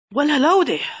Well, hello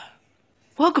there.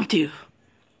 Welcome to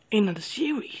another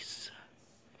series.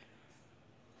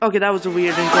 Okay, that was a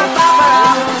weird intro.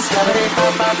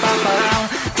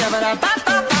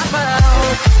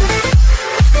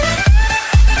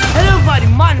 Hello everybody,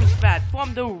 my name is Pat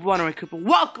from the Runaway Creeper.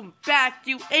 Welcome back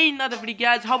to another video,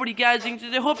 guys. How are you guys doing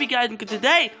today? Hope you guys doing good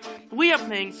today. We are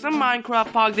playing some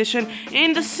Minecraft Pog Edition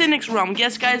in the CINIX realm.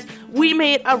 Yes, guys, we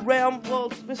made a realm. Well,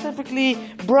 specifically,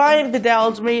 Brian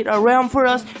Vidal's made a realm for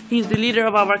us. He's the leader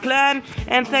of our clan,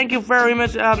 and thank you very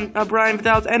much, Brian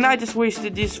Vidal. And I just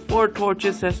wasted these 4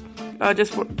 torches just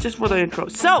for the intro.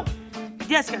 So,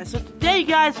 yes, guys. So today,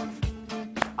 guys,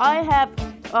 I have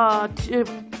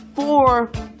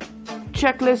 4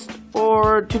 checklist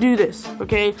or to do this.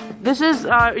 Okay, this was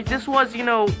I took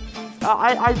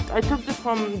this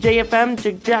from JFM,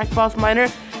 Jack Frost Miner.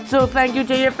 So thank you,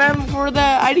 JFM, for the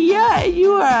idea.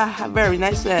 You are very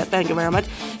nice. Thank you very much.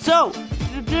 So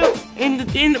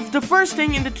the first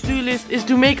thing in the to-do list is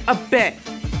to make a bed.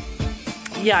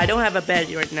 Yeah, I don't have a bed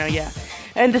right now. Yeah,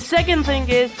 and the second thing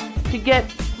is to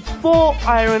get full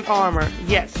iron armor.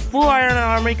 Yes, full iron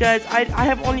armor, guys. I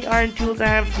have only iron tools. I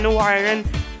have no iron.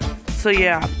 So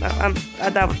yeah,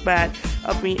 that was bad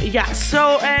of me. Yeah.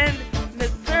 So and the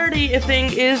third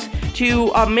thing is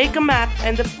to make a map,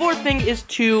 and the fourth thing is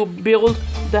to build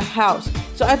the house.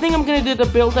 So I think I'm gonna do the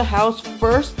build the house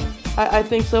first. I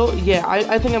think so. Yeah,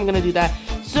 I think I'm gonna do that.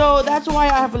 So that's why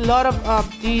I have a lot of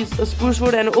these spruce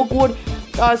wood and oak wood.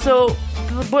 So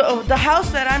the house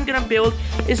that I'm gonna build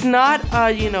is not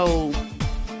it's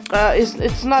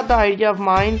not the idea of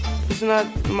mine. It's not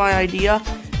my idea.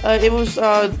 It was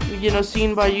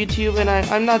seen by YouTube, and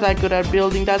I'm not that good at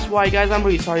building. That's why, guys, I'm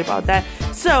really sorry about that.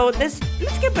 So let's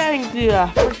get back into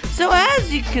so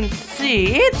as you can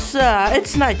see, it's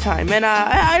nighttime, and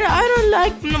I don't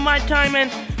like my time, and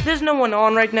there's no one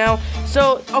on right now.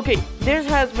 So okay, there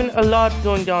has been a lot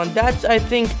going on. That's, I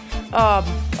think,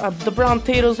 the Brown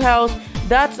Potatoes house.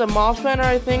 That's a mob spawner,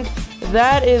 I think.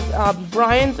 That is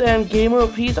Brian's and Gamer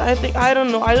of Peace. I think, I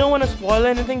don't know. I don't want to spoil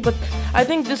anything, but I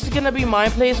think this is gonna be my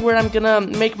place where I'm gonna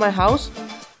make my house.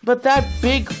 But that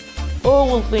big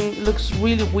oval thing looks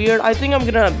really weird. I think I'm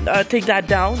gonna take that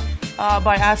down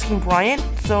by asking Brian.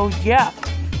 So yeah.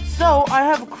 So I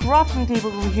have a crafting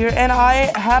table over here, and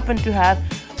I happen to have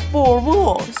 4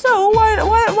 wool. So why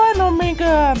not make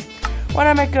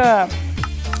a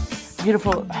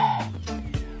beautiful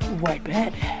white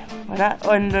bed? Why not?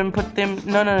 And then put them.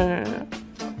 No.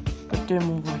 Put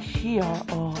them over here.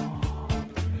 Oh,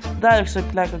 that looks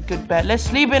like a good bed. Let's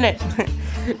sleep in it.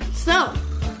 So,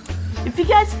 if you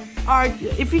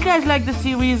guys like the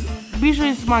series, be sure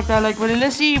to smack that like button.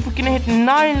 Let's see if we can hit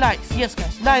 9 likes. Yes,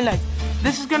 guys, 9 likes.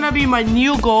 This is gonna be my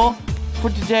new goal for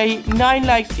today. 9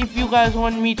 likes. If you guys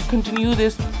want me to continue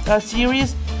this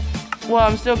series, well,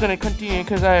 I'm still gonna continue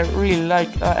because I really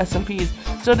like SMPs.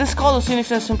 So this is called the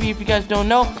CINIX SMP. If you guys don't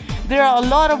know, there are a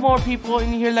lot of more people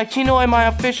in here, like Chino and my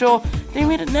official. They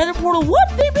made a nether portal. What?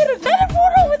 They made a nether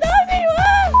portal without me?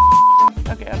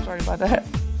 Okay, I'm sorry about that.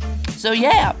 So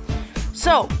yeah.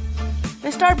 So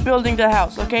let's start building the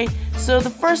house. Okay. So the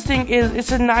first thing is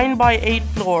it's a 9x8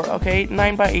 floor. Okay,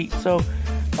 9x8. So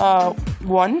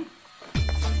 1.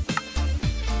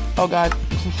 Oh God,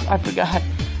 I forgot.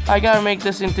 I gotta make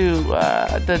this into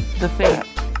the thing.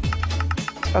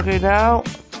 Okay, now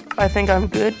I think I'm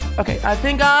good. Okay, I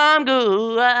think I'm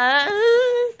good.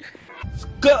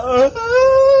 Go.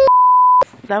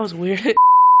 That was weird.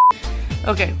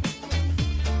 Okay.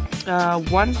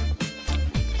 1,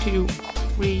 2,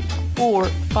 3, 4,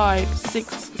 5,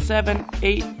 6, 7,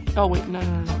 8. Oh wait, no.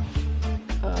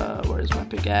 Where's my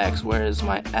pickaxe? Where is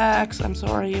my axe? I'm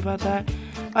sorry about that.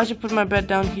 I should put my bed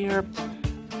down here.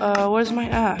 Where's my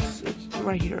axe? It's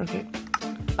right here. Okay.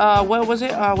 What was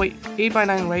it? Wait,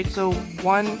 8x9, right? So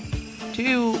 1,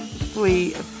 2,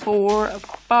 3, 4,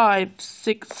 5,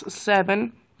 6,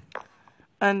 7,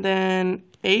 and then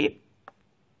 8.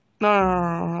 No.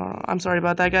 I'm sorry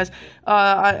about that, guys.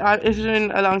 It's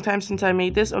been a long time since I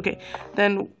made this. Okay,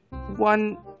 then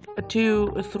 1,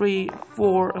 2, 3,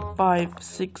 4, 5,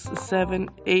 6, 7,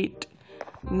 8,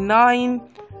 9,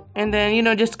 and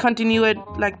then just continue it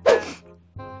like.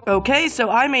 Okay,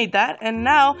 so I made that, and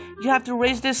now you have to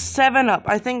raise this 7 up.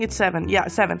 I think it's 7. Yeah,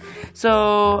 7.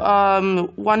 So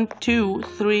 1, 2,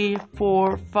 3,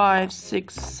 4, 5,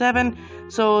 6, 7.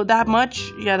 So that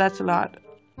much. Yeah, that's a lot.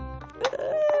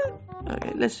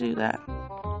 Okay, let's do that.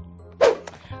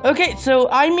 Okay, so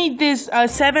I made this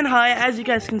 7 high. As you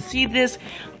guys can see, this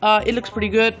it looks pretty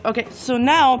good. Okay, so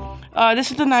now this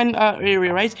is the 9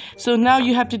 area, right? So now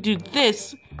you have to do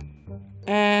this.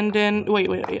 And then wait,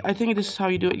 I think this is how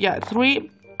you do it. Yeah, 3,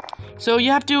 So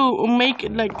you have to make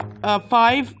like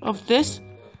 5 of this.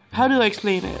 How do I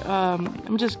explain it? Let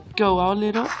me just go out a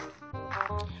little.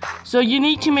 So you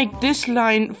need to make this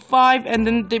line 5, and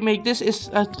then they make this is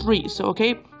 3. So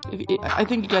okay, I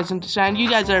think you guys understand. You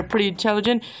guys are pretty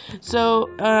intelligent. So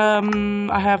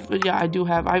I do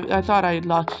have. I thought I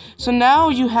lost. So now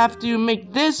you have to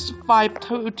make this 5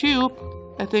 2.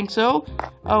 I think so.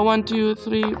 1 2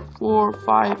 3 4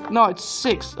 5. No, it's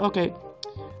 6. Okay,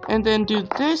 and then do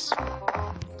this.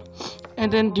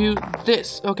 And then do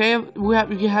this, okay?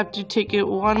 You have to take it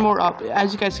one more up.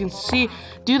 As you guys can see,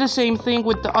 do the same thing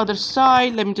with the other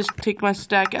side. Let me just take my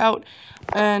stack out,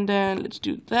 and then let's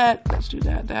do that. Let's do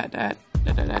that.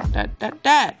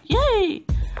 Yay!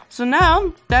 So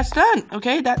now that's done.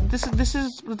 Okay, this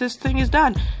thing is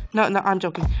done. No, I'm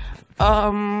joking.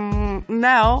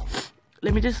 Now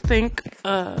let me just think.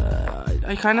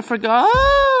 I kind of forgot.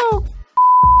 Oh!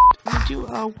 Let me do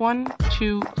 1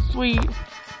 2 3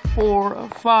 4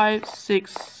 5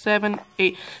 6 7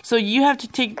 8. So you have to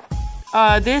take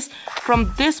this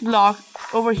from this block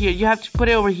over here. You have to put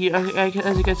it over here, as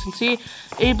you guys can see.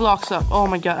 8 blocks up. Oh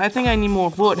my god, I think I need more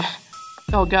wood.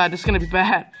 Oh god, this is gonna be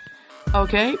bad.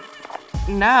 Okay,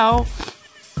 now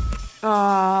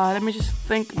let me just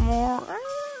think more.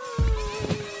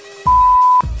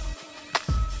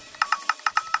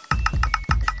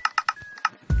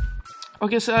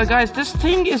 Okay, so guys, this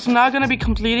thing is not gonna be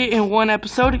completed in one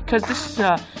episode because this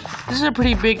is a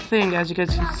pretty big thing, as you guys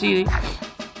can see.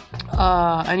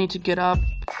 I need to get up.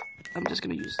 I'm just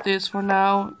gonna use this for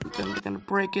now. I'm gonna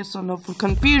break it so no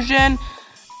confusion.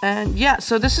 And yeah,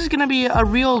 so this is gonna be a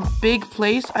real big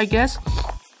place, I guess.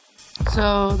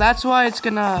 So that's why it's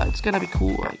gonna be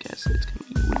cool, I guess. It's gonna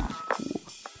be really cool.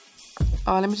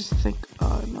 Let me just think.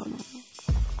 No.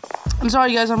 I'm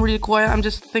sorry, guys. I'm really quiet. I'm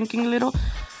just thinking a little.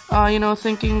 You know,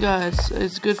 thinking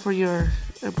it's good for your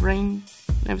brain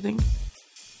and everything.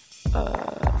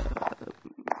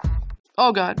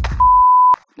 Oh god,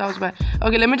 that was bad.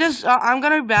 Okay, let me just. I'm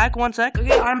gonna be back 1 sec.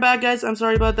 Okay, I'm back, guys. I'm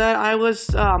sorry about that. I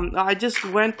just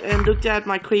went and looked at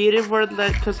my creative world,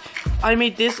 because I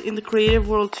made this in the creative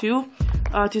world too,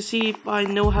 to see if I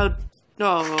know how.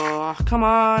 Oh, come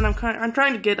on! I'm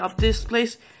trying to get up this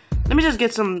place. Let me just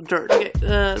get some dirt. Okay,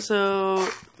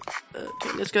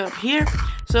 okay, let's go up here.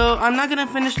 So I'm not gonna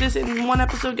finish this in one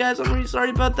episode, guys. I'm really sorry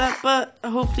about that, but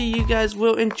hopefully you guys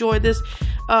will enjoy this.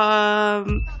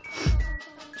 1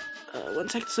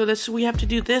 sec. So we have to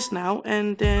do this now,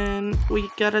 and then we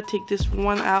gotta take this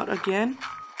one out again.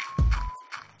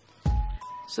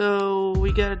 So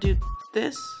we gotta do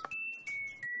this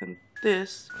and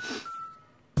this,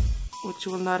 which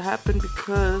will not happen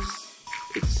because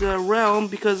it's a realm,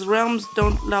 because realms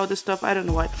don't allow this stuff. I don't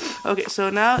know why. Okay, so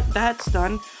now that's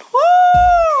done. Woo!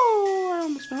 I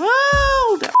almost fell.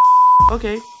 Oh,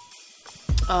 okay.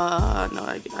 No,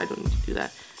 I don't need to do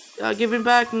that. Give it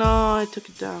back. No, I took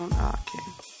it down. Okay.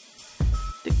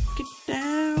 Take it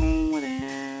down.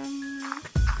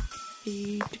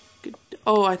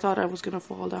 Oh, I thought I was gonna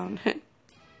fall down.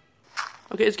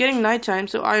 Okay, it's getting nighttime,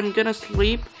 so I'm gonna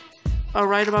sleep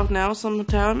right about now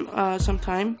sometime.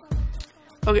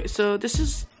 Okay, so this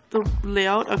is the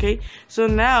layout. Okay, so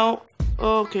now,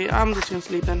 okay, I'm just gonna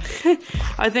sleep then.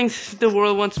 I think the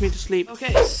world wants me to sleep.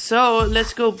 Okay, so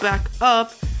let's go back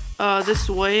up this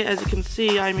way. As you can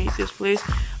see, I made this place.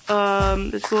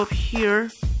 Let's go up here.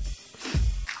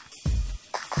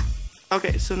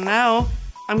 Okay, so now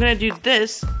I'm gonna do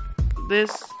this.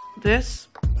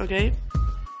 Okay,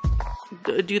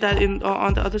 do that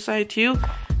on the other side too.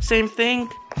 Same thing.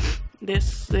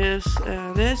 This,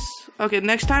 and this. Okay,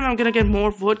 next time I'm gonna get more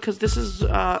wood, because this is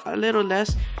a little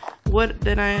less wood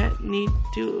than I need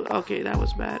to. Okay, that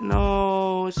was bad.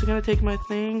 No, it's gonna take my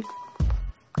thing.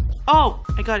 Oh,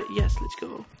 I got it. Yes, let's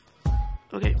go.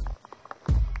 Okay.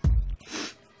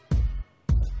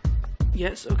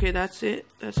 Yes, okay, that's it.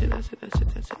 That's it.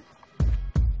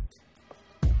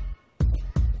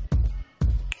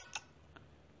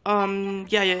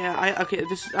 Yeah. Okay,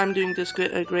 I'm doing this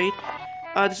good. Great.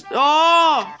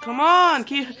 Oh, come on!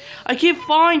 I keep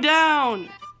falling down.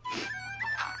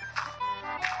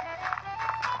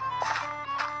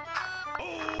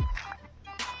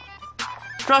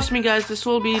 Trust me, guys. This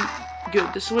will be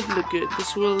good. This will look good.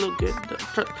 This will look good.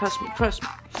 Trust me.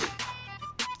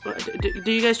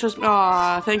 Do you guys trust me?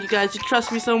 Aw, thank you, guys. You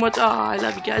trust me so much. Aw, I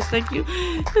love you guys. Thank you.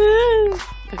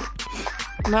 Okay.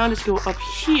 Now let's go up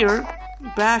here.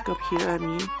 Back up here, I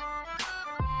mean.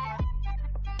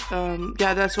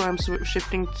 Yeah, that's why I'm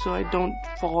shifting, so I don't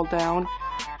fall down.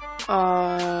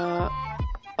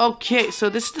 Okay, so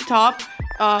this is the top.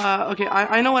 Okay,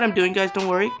 I know what I'm doing, guys, don't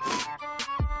worry.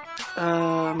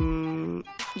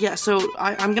 Yeah, so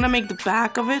I'm gonna make the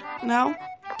back of it now.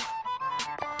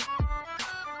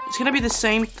 It's gonna be the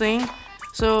same thing.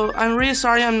 So I'm really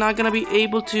sorry I'm not gonna be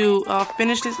able to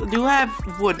finish this. Do I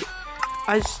have wood?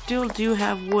 I still do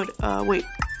have wood. Wait,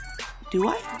 do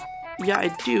I? Yeah, I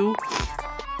do.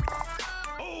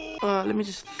 Let me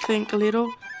just think a little.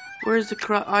 Where's the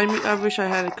craft? I wish I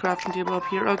had a crafting table up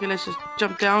here. Okay, let's just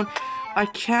jump down. I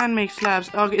can make slabs.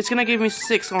 Okay, it's gonna give me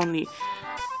 6 only.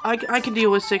 I can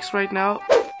deal with 6 right now.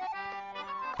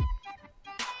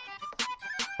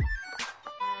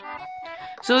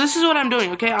 So this is what I'm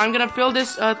doing, okay? I'm gonna fill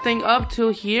this thing up till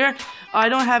here. I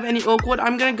don't have any oak wood.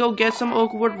 I'm gonna go get some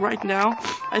oak wood right now.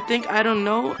 I don't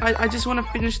know. I just want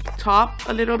to finish the top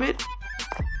a little bit.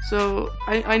 So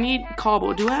I need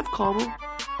cobble. Do I have cobble?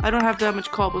 I don't have that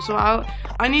much cobble. So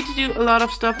I need to do a lot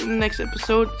of stuff in the next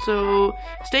episode. So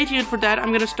stay tuned for that.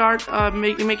 I'm gonna start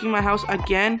making my house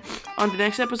again on the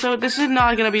next episode. This is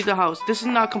not gonna be the house. This is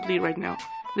not complete right now.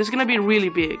 This is gonna be really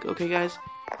big, okay, guys?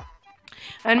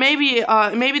 And maybe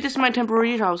this is my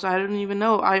temporary house. I don't even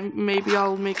know. Maybe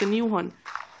I'll make a new one.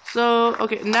 So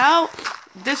okay, now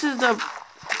this is the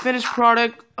finished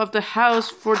product of the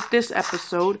house for this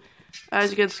episode.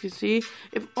 As you guys can see,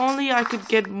 if only I could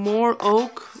get more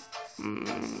oak.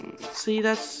 See,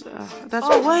 that's.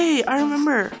 Oh wait, I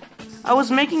remember. I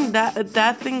was making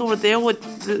that thing over there with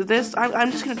this. I'm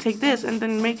just gonna take this and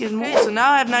then make it more. Okay, so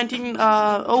now I have 19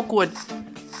 oak wood.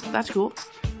 That's cool.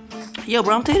 Yo,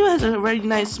 Brown Potato has a very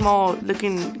nice, small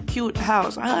looking, cute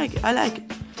house. I like it. I like it.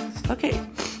 Okay.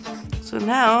 So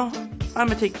now I'm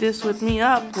gonna take this with me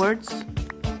upwards.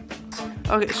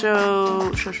 Okay,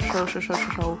 so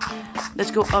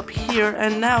let's go up here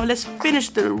and now let's finish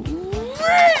the roof.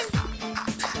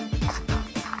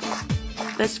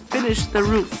 Let's finish the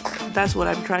roof. That's what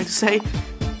I'm trying to say.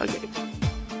 Okay.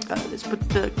 Let's put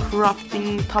the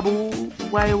crafting table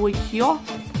right over here.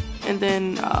 And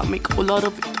then make a lot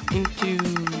of it into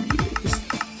this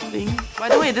thing. By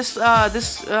the way, this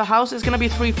house is gonna be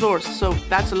 3 floors, so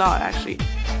that's a lot actually.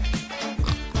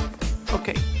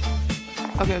 Okay.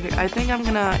 I think I'm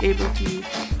gonna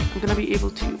be able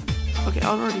to. Okay, I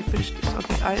already finished this.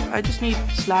 Okay, I just need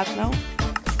slabs now.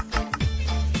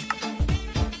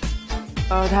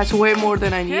 That's way more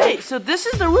than I need. Okay, so this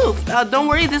is the roof. Don't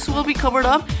worry, this will be covered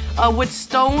up with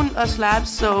stone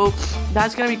slabs, so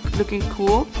that's gonna be looking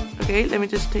cool. Okay, let me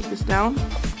just take this down.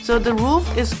 So the roof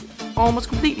is almost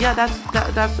complete. Yeah,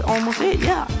 that's almost it.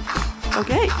 Yeah.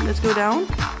 Okay, let's go down.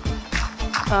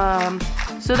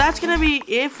 So that's gonna be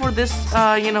it for this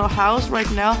house right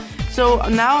now. So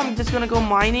now I'm just gonna go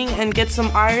mining and get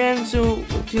some iron to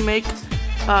make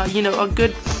a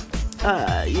good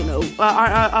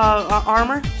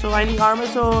armor. So I need armor.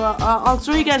 So I'll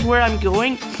show you guys where I'm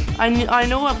going. I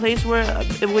know a place where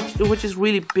which is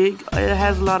really big. It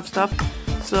has a lot of stuff.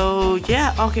 So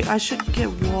yeah, okay, I should get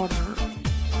water.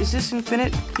 Is this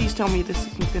infinite? Please tell me this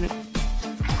is infinite.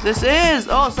 This is!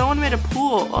 Oh, someone made a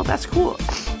pool. Oh, that's cool.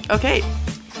 Okay.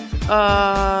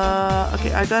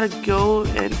 Okay, I gotta go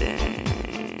and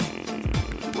then...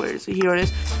 Where is it? Here it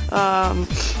is.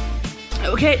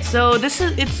 Okay, so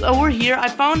it's over here. I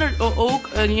found an oak,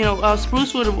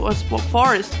 spruce wood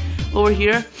forest over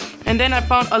here. And then I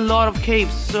found a lot of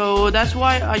caves. So that's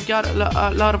why I got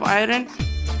a lot of iron.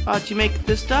 To make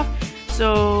this stuff.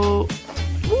 So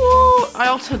I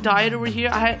also died over here.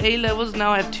 I had 8 levels,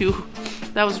 now I have 2.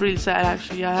 That was really sad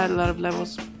actually. I had a lot of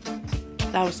levels.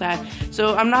 That was sad.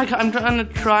 So I'm gonna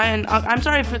try and I'm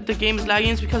sorry if the game is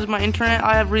lagging. It's because of my internet.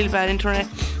 I have really bad internet,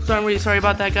 so I'm really sorry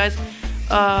about that, guys.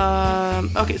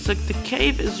 Okay, so the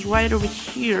cave is right over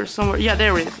here somewhere. Yeah,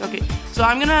 there it is. Okay, so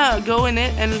I'm gonna go in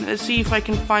it and see if I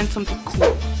can find something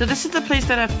cool. So this is the place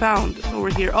that I found over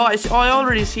here. Oh, I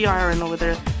already see iron over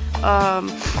there.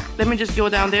 Let me just go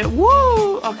down there.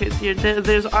 Woo! Okay, so here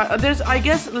there's I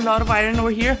guess a lot of iron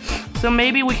over here. So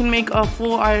maybe we can make a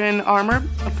full iron armor,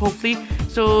 hopefully.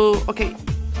 So okay,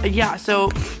 yeah.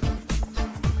 So.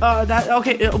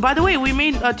 Okay. By the way, we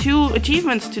made 2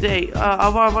 achievements today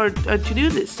to do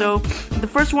this. So the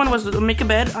first one was make a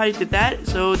bed. I did that,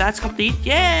 so that's complete.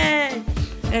 Yay!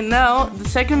 And now the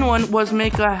second one was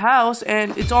make a house,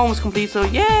 and it's almost complete. So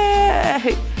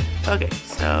yay! Okay.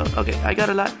 So I got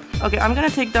a lot. Okay, I'm gonna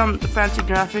take down the fancy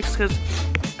graphics because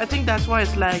I think that's why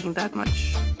it's lagging that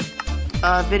much.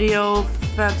 Video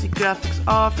fancy graphics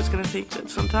off. It's gonna take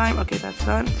some time. Okay, that's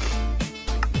done.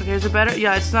 Okay, is it better?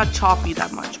 Yeah, it's not choppy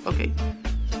that much. Okay.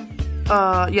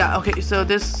 Yeah, okay, so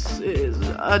this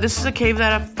is a cave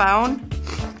that I found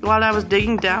while I was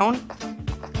digging down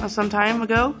some time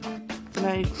ago.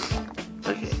 And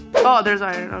okay. Oh, there's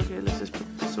iron. Okay, let's just put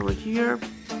this over here.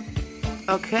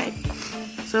 Okay.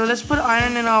 So let's put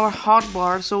iron in our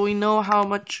hotbar so we know how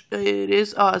much it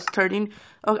is. It's 13.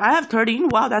 Oh, I have 13.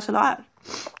 Wow, that's a lot.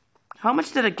 How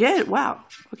much did I get? Wow.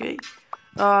 Okay.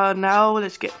 Now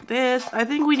let's get this. I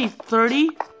think we need 30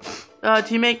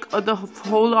 to make the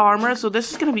whole armor. So this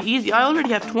is gonna be easy. I already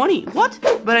have 20. What?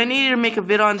 But I needed to make a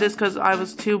video on this because I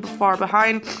was too far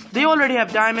behind. They already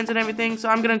have diamonds and everything, so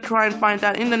I'm gonna try and find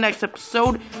that in the next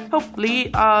episode. Hopefully.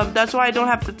 That's why I don't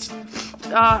have to.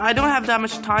 I don't have that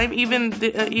much time. Even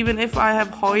if I have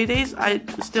holidays, I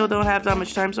still don't have that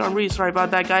much time. So I'm really sorry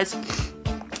about that, guys.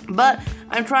 But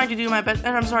I'm trying to do my best,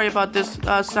 and I'm sorry about this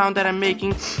sound that I'm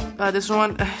making. This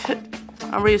one,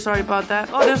 I'm really sorry about that.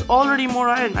 Oh, there's already more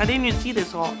iron. I didn't even see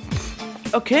this all.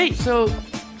 Okay, so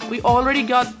we already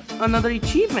got another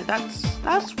achievement.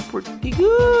 That's pretty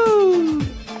good.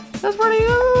 That's pretty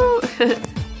good.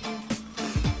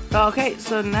 Okay,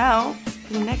 so now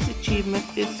the next achievement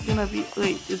is gonna be.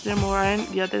 Wait, is there more iron?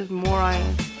 Yeah, there's more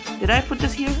iron. Did I put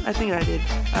this here? I think I did.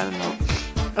 I don't know.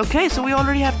 Okay, so we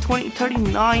already have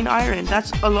 39 iron.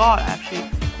 That's a lot, actually.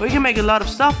 We can make a lot of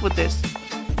stuff with this.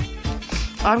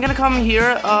 I'm gonna come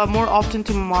here more often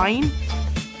to mine.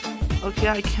 Okay,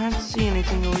 I can't see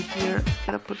anything over here.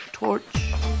 Gotta put a torch.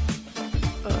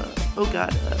 Oh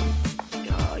god.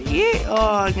 Yeah.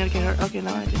 Oh, I'm gonna get hurt. Okay,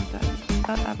 no, I didn't.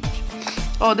 Not that much.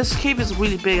 Oh, this cave is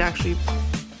really big, actually.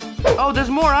 Oh, there's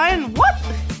more iron. What?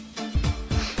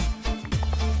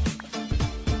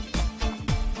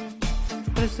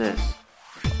 What is this?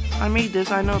 I made this.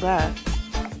 I know that.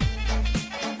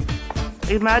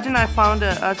 Imagine I found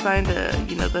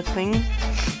you know, the thing.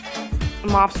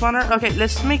 Mob spawner. Okay,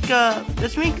 let's make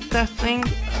the thing.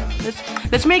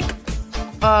 Let's make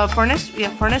furnace. Yeah,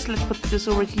 furnace. Let's put this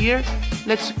over here.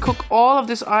 Let's cook all of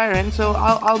this iron. So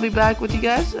I'll be back with you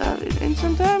guys in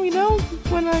some time. You know,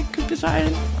 when I cook this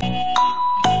iron.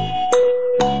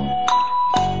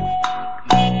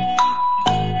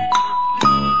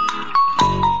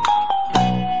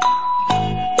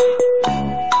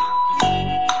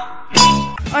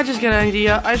 I just got an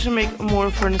idea. I should make more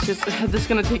furnaces. This is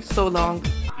gonna take so long.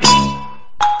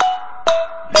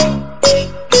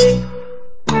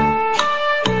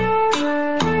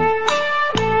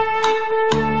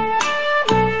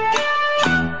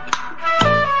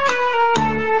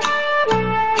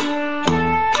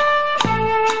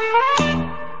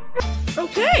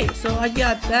 Okay, so I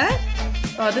got that.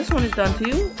 This one is done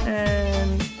too,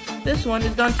 and this one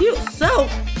is done too. So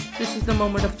this is the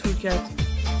moment of truth, guys.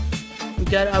 We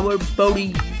got our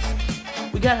booties.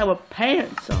 We got our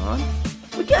pants on.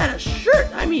 We got a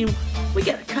shirt. I mean, we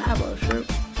got a cowboy shirt.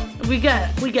 We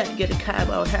got to get a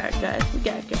cowboy hat, guys. We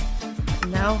got to get.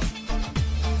 Now,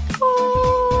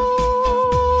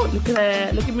 oh, look at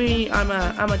that. Look at me. I'm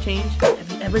a change.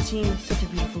 Have you ever seen such a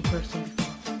beautiful person before?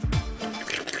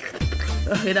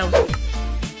 Okay, that was it.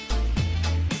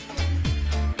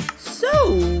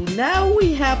 So now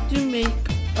we have to make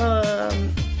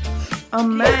a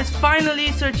mess.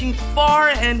 Finally searching far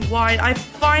and wide. I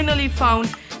finally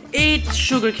found 8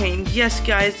 sugarcane. Yes,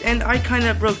 guys, and I kind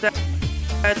of broke that.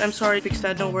 I'm sorry, fix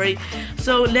that. Don't worry.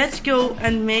 So let's go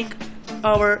and make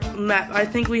our map. I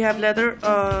think we have leather.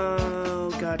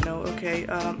 Oh god, no. Okay.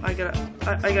 I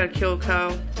gotta kill a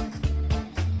cow.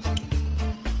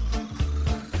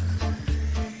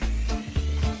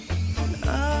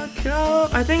 Cow.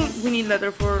 I think we need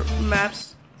leather for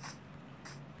maps.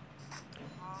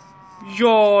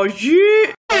 Yeah,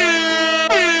 yeah.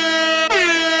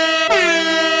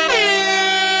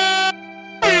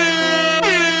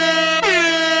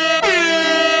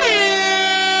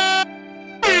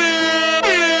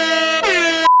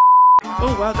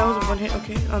 Oh wow, that was a one hit.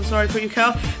 Okay, I'm sorry for you,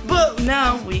 cow. But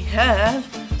now we have.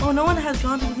 Oh, no one has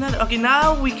gone to the nether. Okay,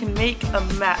 now we can make a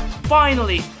map.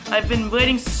 Finally, I've been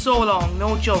waiting so long.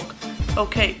 No joke.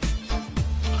 Okay.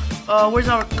 Where's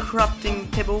our crafting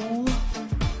table?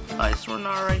 It's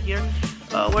not right here.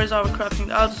 Where's our crafting?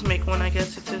 I'll just make one, I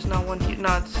guess, if there's not one here.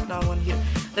 No, it's not one here.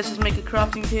 Let's just make a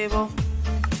crafting table.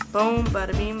 Boom,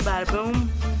 bada beam, bada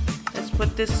boom. Let's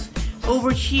put this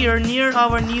over here near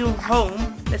our new home.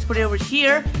 Let's put it over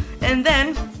here. And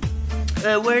then,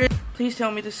 where? Please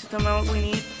tell me this is the amount we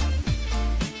need.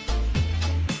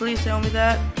 Please tell me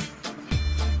that.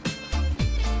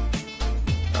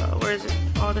 Where is it?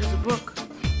 Oh, there's a book.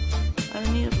 I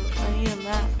don't need a book. I need a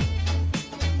map.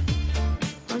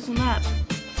 Where's the map?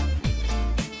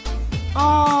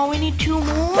 Oh, we need 2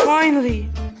 more.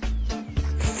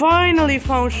 Finally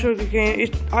found sugarcane.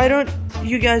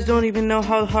 You guys don't even know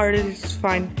how hard it is to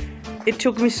find. It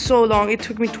took me so long. It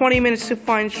took me 20 minutes to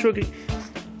find sugar.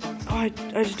 Oh, I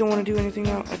just don't want to do anything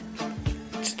else.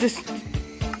 Just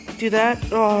do that.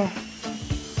 Oh,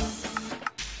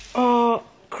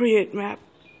 create map.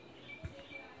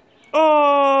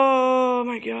 Oh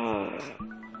my god.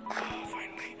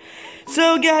 Finally.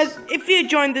 So guys, if you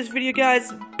enjoyed this video,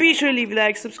 guys, be sure to leave a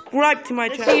like, subscribe to my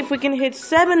channel. Let's see if we can hit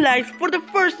 7 likes for the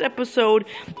first episode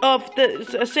of the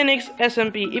CINIX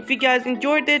SMP. If you guys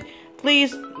enjoyed it,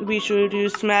 please be sure to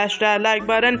smash that like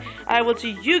button. I will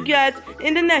see you guys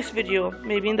in the next video,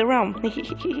 maybe in the realm.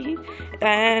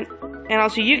 and I'll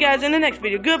see you guys in the next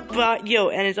video. Goodbye, yo,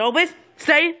 and as always,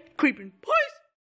 stay creeping.